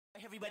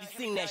Everybody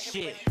sing that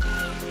shit.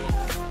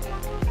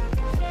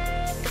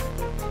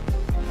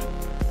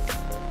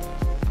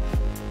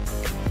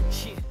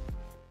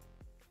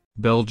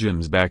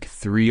 Belgium's back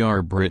three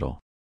are brittle.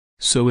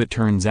 So it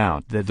turns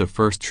out that the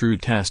first true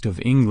test of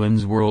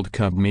England's World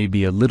Cup may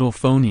be a little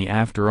phony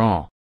after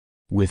all.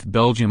 With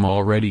Belgium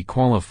already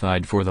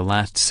qualified for the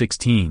last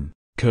 16,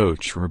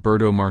 coach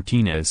Roberto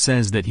Martinez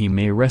says that he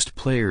may rest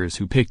players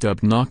who picked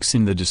up knocks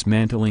in the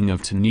dismantling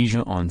of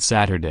Tunisia on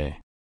Saturday.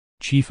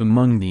 Chief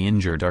among the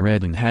injured are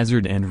Eden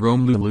Hazard and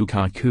Romelu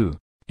Lukaku,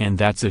 and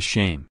that's a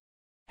shame.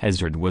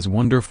 Hazard was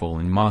wonderful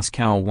in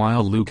Moscow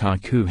while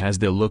Lukaku has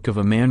the look of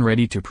a man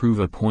ready to prove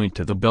a point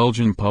to the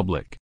Belgian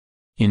public.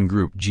 In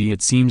Group G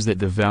it seems that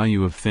the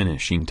value of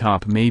finishing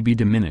top may be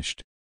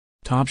diminished.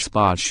 Top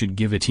spots should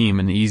give a team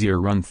an easier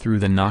run through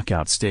the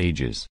knockout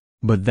stages,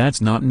 but that's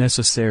not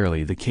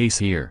necessarily the case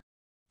here.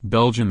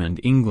 Belgium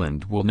and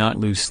England will not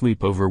lose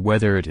sleep over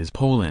whether it is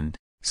Poland,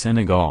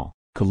 Senegal,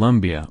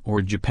 Colombia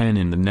or Japan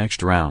in the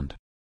next round.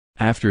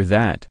 After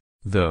that,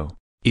 though,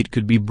 it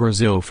could be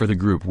Brazil for the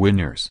group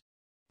winners.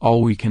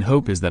 All we can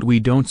hope is that we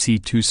don't see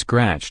two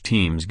scratch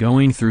teams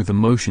going through the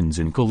motions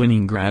in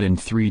Kaliningrad in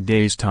 3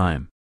 days'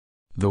 time.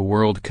 The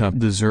World Cup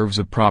deserves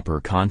a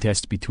proper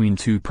contest between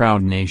two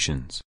proud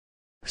nations.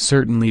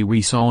 Certainly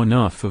we saw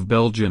enough of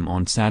Belgium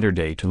on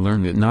Saturday to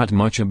learn that not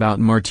much about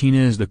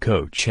Martinez the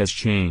coach has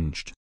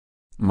changed.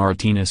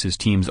 Martinez's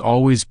teams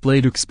always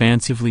played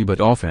expansively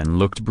but often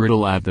looked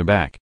brittle at the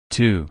back,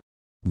 too.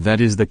 That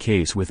is the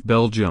case with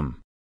Belgium.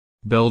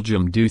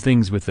 Belgium do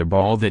things with the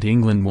ball that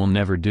England will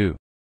never do.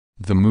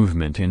 The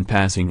movement and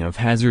passing of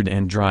Hazard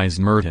and Dries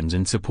Mertens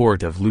in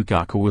support of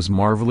Lukaku was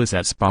marvelous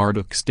at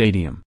Spartak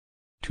Stadium.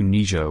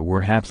 Tunisia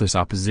were hapless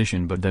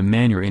opposition but the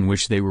manner in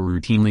which they were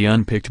routinely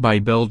unpicked by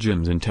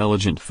Belgium's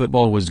intelligent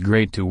football was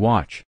great to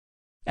watch.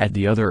 At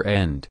the other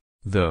end,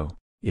 though,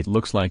 it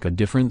looks like a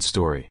different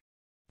story.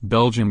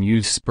 Belgium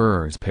used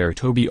Spurs pair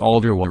Toby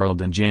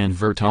Alderweireld and Jan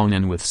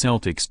Vertonghen with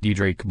Celtic's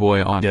Diedrich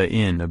Boyata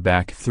in a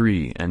back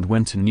three, and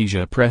when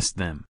Tunisia pressed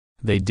them,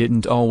 they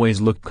didn't always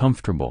look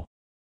comfortable.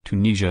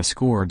 Tunisia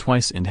scored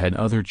twice and had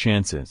other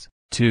chances,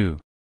 too.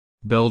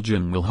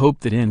 Belgium will hope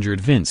that injured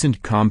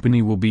Vincent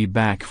Kompany will be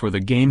back for the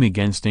game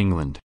against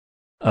England.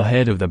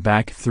 Ahead of the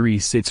back three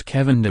sits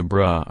Kevin De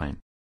Bruyne.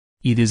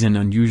 It is an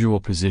unusual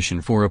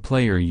position for a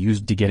player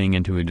used to getting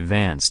into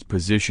advanced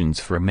positions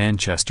for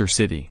Manchester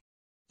City.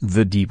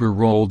 The deeper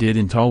role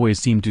didn't always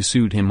seem to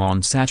suit him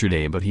on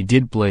Saturday, but he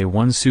did play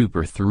one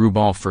super through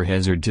ball for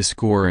Hazard to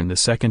score in the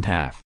second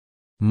half.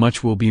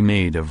 Much will be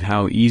made of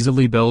how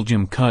easily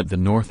Belgium cut the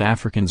North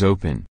Africans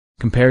open,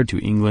 compared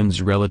to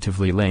England's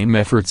relatively lame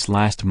efforts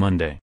last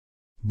Monday.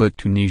 But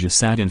Tunisia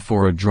sat in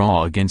for a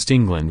draw against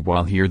England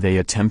while here they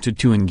attempted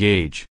to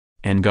engage,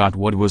 and got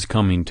what was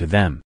coming to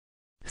them.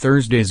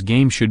 Thursday's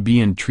game should be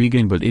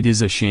intriguing, but it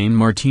is a shame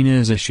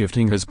Martinez is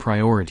shifting his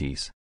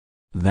priorities.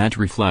 That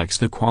reflects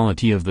the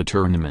quality of the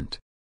tournament.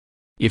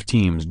 If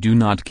teams do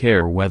not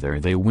care whether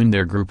they win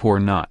their group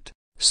or not,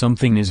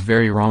 something is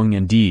very wrong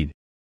indeed.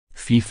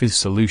 FIFA's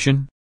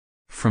solution?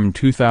 From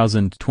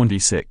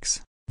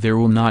 2026, there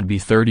will not be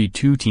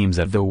 32 teams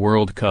at the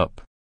World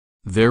Cup.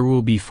 There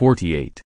will be 48.